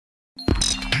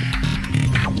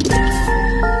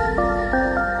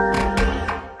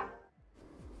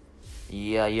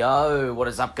Yo, what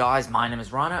is up guys? My name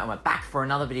is Rhino and we're back for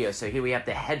another video. So here we have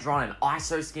the Hedron and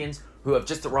ISO skins who have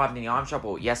just arrived in the item shop,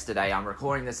 or yesterday. I'm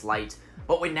recording this late,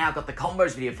 but we now got the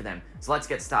combos video for them. So let's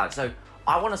get started. So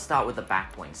I want to start with the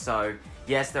back bling. So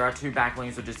yes, there are two back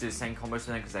blings. We'll just do the same combos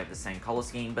for them because they have the same color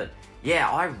scheme. But yeah,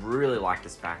 I really like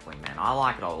this back bling, man. I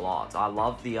like it a lot. I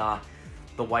love the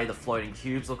way the floating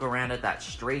cubes look around it. That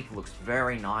streak looks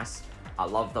very nice. I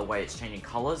love the way it's changing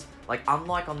colors. Like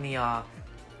unlike on the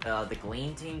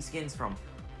Gleam team skins from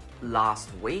last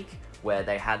week, where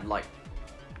they had like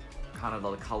kind of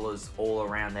the colors all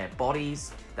around their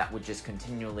bodies that were just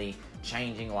continually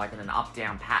changing like in an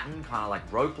up-down pattern, kind of like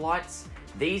rope lights.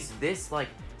 This like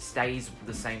stays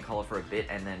the same color for a bit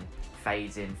and then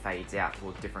fades in, fades out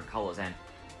towards different colors, and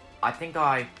I think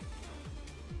I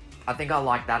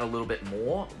like that a little bit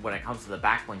more when it comes to the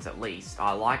back blings. At least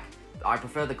I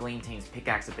prefer the Gleam team's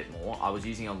pickaxe a bit more. I was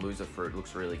using a loser fruit,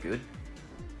 looks really good.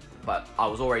 But I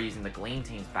was already using the Gleam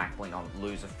team's back bling on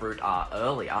loser fruit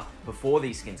earlier, before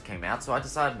these skins came out, so I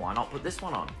decided why not put this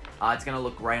one on. It's going to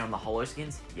look great on the holo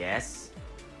skins, yes.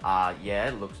 Yeah,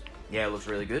 it looks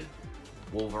really good.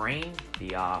 Wolverine,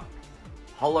 the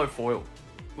holo foil,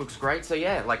 looks great. So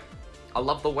yeah, like, I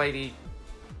love the way the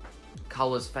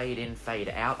colors fade in, fade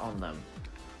out on them.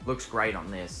 Looks great on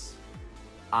this.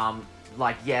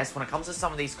 Like, yes, when it comes to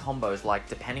some of these combos, like,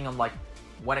 depending on, like,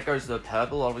 when it goes to the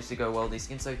purple, obviously go well with these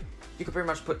skins, so you could pretty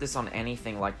much put this on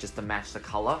anything, like, just to match the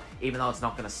color, even though it's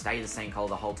not going to stay the same color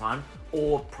the whole time,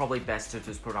 or probably best to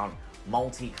just put on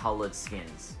multicolored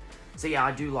skins. So yeah,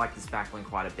 I do like this back bling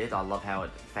quite a bit. I love how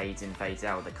it fades in, fades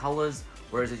out with the colors,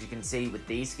 whereas as you can see with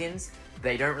these skins,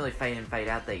 they don't really fade in, fade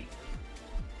out,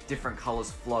 different colors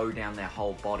flow down their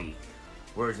whole body.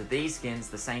 Whereas with these skins,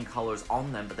 the same colors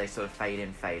on them, but they sort of fade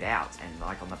in, fade out, and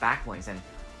like on the back blings, and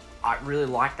I really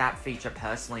like that feature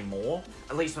personally more,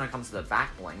 at least when it comes to the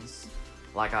back blings.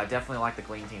 Like, I definitely like the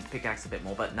Gleam team's pickaxe a bit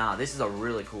more, but nah, this is a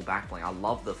really cool back bling. I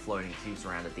love the floating cubes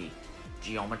around it, the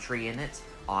geometry in it.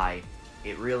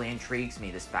 It really intrigues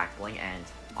me, this back bling, and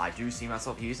I do see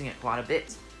myself using it quite a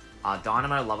bit.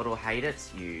 Dynamo, love it or hate it.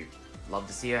 You love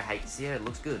to see her, hate to see her, it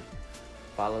looks good.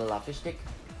 Fishstick,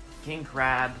 King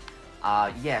Crab.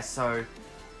 Yeah, so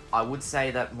I would say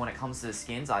that when it comes to the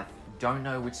skins, I don't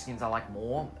know which skins I like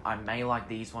more. I may like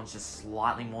these ones just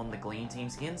slightly more than the Gleam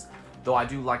team skins, though I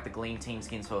do like the Gleam team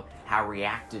skins for how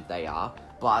reactive they are,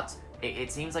 but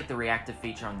it seems like the reactive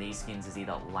feature on these skins is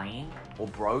either lame or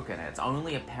broken, and it's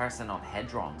only a person on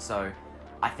Hedron, so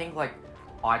I think, like,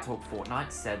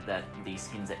 Fortnite said that these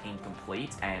skins are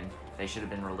incomplete and they should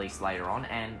have been released later on,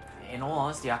 and in all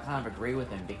honesty, I kind of agree with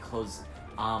him, because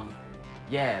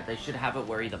yeah, they should have it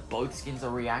where either both skins are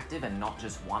reactive and not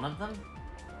just one of them,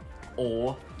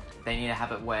 or they need to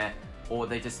have it where, or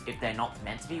they just, if they're not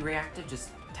meant to be reactive, just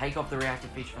take off the reactive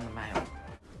feature from the mail.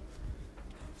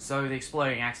 So the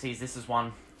Exploding Axes, this is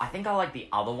one, I think I like the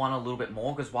other one a little bit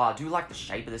more, because while I do like the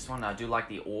shape of this one, I do like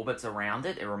the orbits around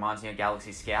it. It reminds me of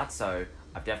Galaxy Scouts, so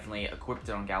I've definitely equipped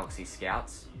it on Galaxy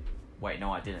Scouts. Wait,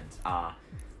 no I didn't.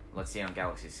 Let's see it on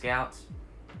Galaxy Scouts.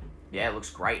 Yeah, it looks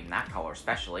great in that color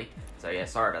especially. So yeah,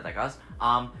 sorry about that guys.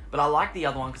 But I like the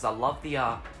other one because I love the,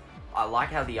 I like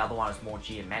how the other one is more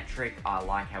geometric. I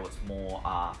like how it's more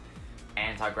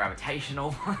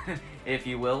anti-gravitational, if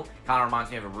you will. Kind of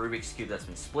reminds me of a Rubik's Cube that's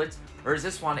been split. Whereas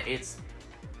this one, it's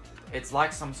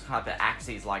like some type of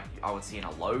axes like I would see in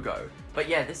a logo. But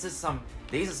yeah, these are some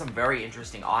very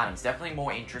interesting items. Definitely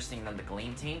more interesting than the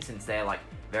Gleam team, since they're like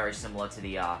very similar to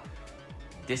the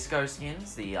disco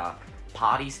skins, the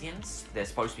party skins. They're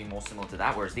supposed to be more similar to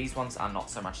that, whereas these ones are not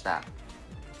so much that.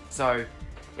 So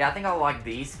yeah, I think I like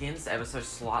these skins ever so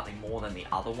slightly more than the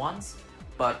other ones,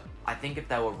 but I think if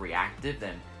they were reactive,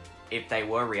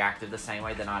 the same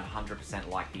way, then I'd 100%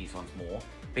 like these ones more,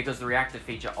 because the reactive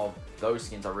feature of those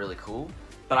skins are really cool.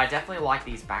 But I definitely like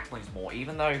these back blings more,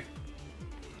 even though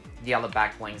the other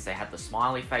back blings, they had the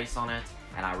smiley face on it,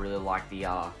 and I really like the,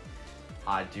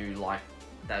 I do like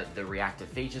the reactive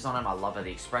features on them. I love how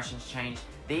the expressions change.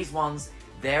 These ones,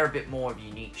 they're a bit more of a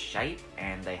unique shape,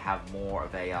 and they have more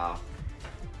of a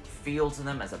feel to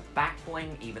them as a back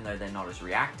bling, even though they're not as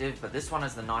reactive. But this one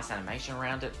has the nice animation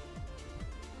around it,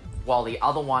 while the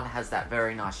other one has that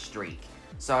very nice streak.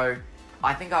 So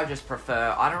I think I just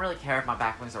prefer, I don't really care if my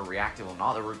back blings are reactive or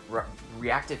not. The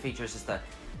reactive feature is just a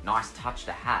nice touch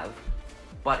to have,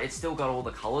 but it's still got all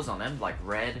the colors on them, like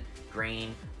red,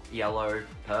 green, yellow,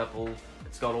 purple.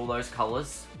 It's got all those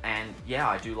colors, and yeah,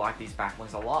 I do like these back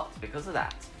blings a lot because of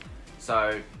that.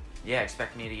 So yeah,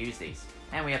 expect me to use these.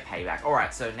 And we have Payback.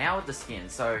 Alright, so now with the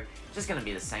skins. So, just going to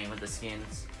be the same with the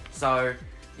skins. So,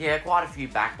 yeah, quite a few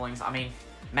back blings. I mean,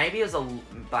 maybe as a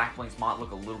back blings might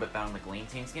look a little bit better on the Gleam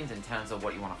team skins in terms of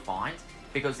what you want to find.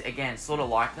 Because again, sort of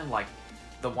like them, like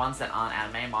the ones that aren't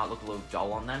animated might look a little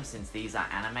dull on them since these are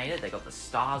animated. They got the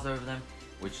stars over them,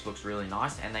 which looks really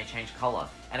nice, and they change color.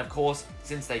 And of course,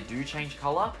 since they do change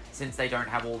color, since they don't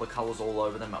have all the colors all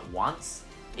over them at once,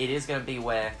 it is going to be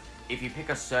where if you pick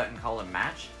a certain color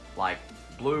match, like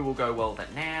blue will go well with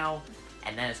it now,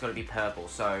 and then it's got to be purple.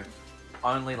 So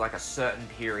only like a certain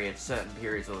periods of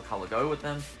the color go with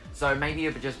them. So maybe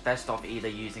you're just best off either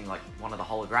using like one of the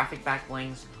holographic back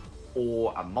blings,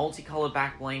 or a multicolored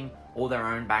back bling, or their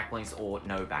own back blings, or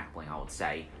no back bling, I would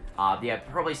say. Yeah,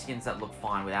 probably skins that look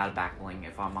fine without a back bling,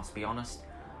 if I must be honest.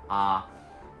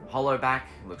 Hollow back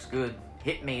looks good.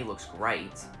 Hit Me looks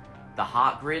great. The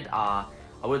heart grid, I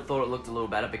would have thought it looked a little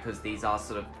better because these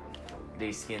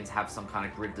skins have some kind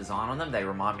of grid design on them. They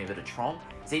remind me a bit of Tron.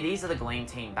 See, these are the Gleam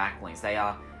team back blings. They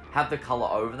have the color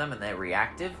over them and they're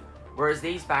reactive. Whereas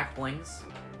these back blings,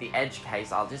 the edge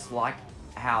case, I just like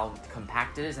how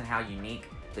compact it is and how unique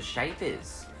the shape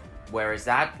is. Whereas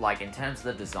that, like in terms of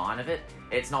the design of it,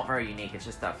 it's not very unique. It's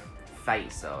just a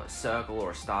face, or a circle,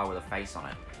 or a star with a face on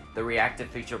it. The reactive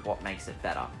feature of what makes it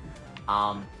better.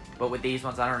 But with these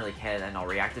ones, I don't really care. They're not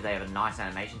reactive. They have a nice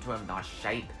animation to them, nice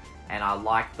shape, and I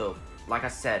like like I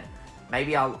said,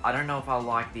 maybe I don't know if I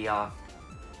like the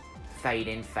fade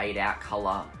in, fade out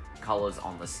colors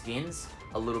on the skins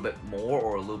a little bit more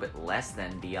or a little bit less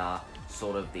than the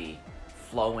sort of the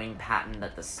flowing pattern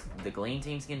that the Gleam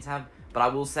team skins have. But I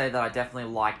will say that I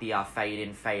definitely like the fade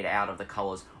in, fade out of the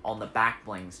colors on the back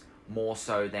blings more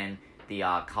so than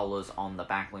the colors on the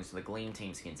back blings of the Gleam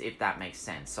team skins, if that makes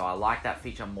sense. So I like that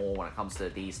feature more when it comes to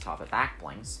these type of back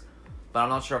blings, but I'm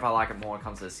not sure if I like it more when it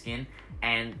comes to the skin.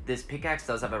 And this pickaxe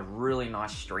does have a really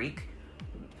nice streak,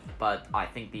 but I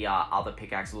think the other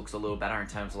pickaxe looks a little better in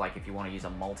terms of like if you want to use a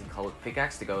multicolored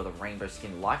pickaxe to go with a rainbow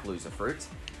skin like Loser Fruit.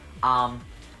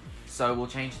 So we'll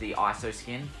change the ISO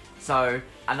skin. So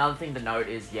another thing to note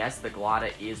is, yes, the glider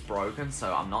is broken,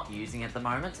 so I'm not using it at the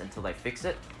moment until they fix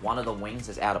it. One of the wings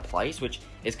is out of place, which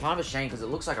is kind of a shame because it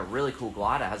looks like a really cool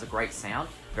glider. It has a great sound,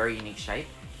 very unique shape,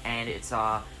 and it's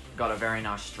got a very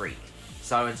nice streak.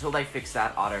 So until they fix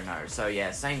that, I don't know. So yeah,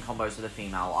 same combos with the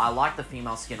female. I like the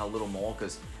female skin a little more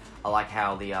because I like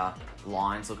how the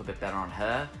lines look a bit better on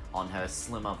her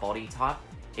slimmer body type.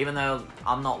 Even though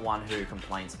I'm not one who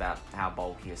complains about how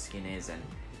bulky her skin is and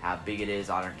how big it is,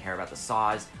 I don't care about the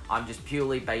size. I'm just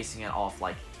purely basing it off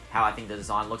like how I think the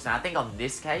design looks. And I think on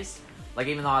this case, like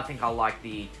even though I think I like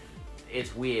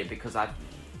it's weird because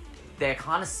they're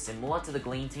kind of similar to the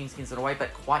Gleam team skins in a way,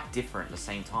 but quite different at the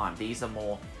same time. These are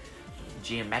more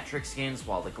geometric skins,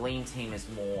 while the Gleam team is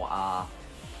more,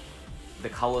 the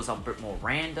colors are a bit more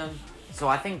random. So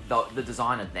I think the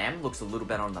design of them looks a little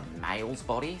better on the male's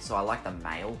body, so I like the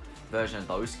male version of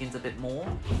those skins a bit more.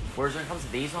 Whereas when it comes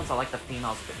to these ones, I like the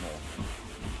females a bit more.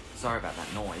 Sorry about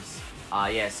that noise.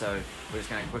 Yeah, so we're just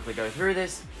going to quickly go through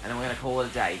this, and then we're going to call it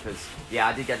a day, because, yeah,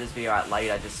 I did get this video out late,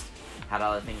 I just had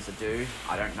other things to do.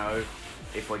 I don't know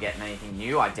if we're getting anything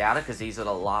new. I doubt it, because these are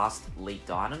the last leaked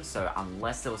items, so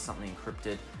unless there was something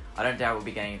encrypted, I don't doubt we'll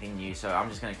be getting anything new, so I'm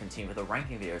just going to continue with the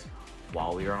ranking videos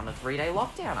while we are on a 3-day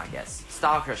lockdown, I guess.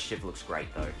 Starcrest shift looks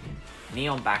great, though.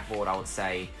 Neon backboard, I would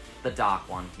say. The dark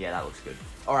one, yeah, that looks good.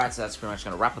 Alright, so that's pretty much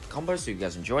going to wrap up the combos. So if you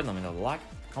guys enjoyed, let me know the like,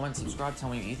 comment, subscribe, tell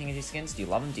me what you think of these skins. Do you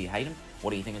love them? Do you hate them?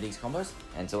 What do you think of these combos?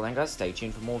 Until then, guys, stay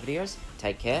tuned for more videos.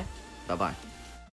 Take care. Bye-bye.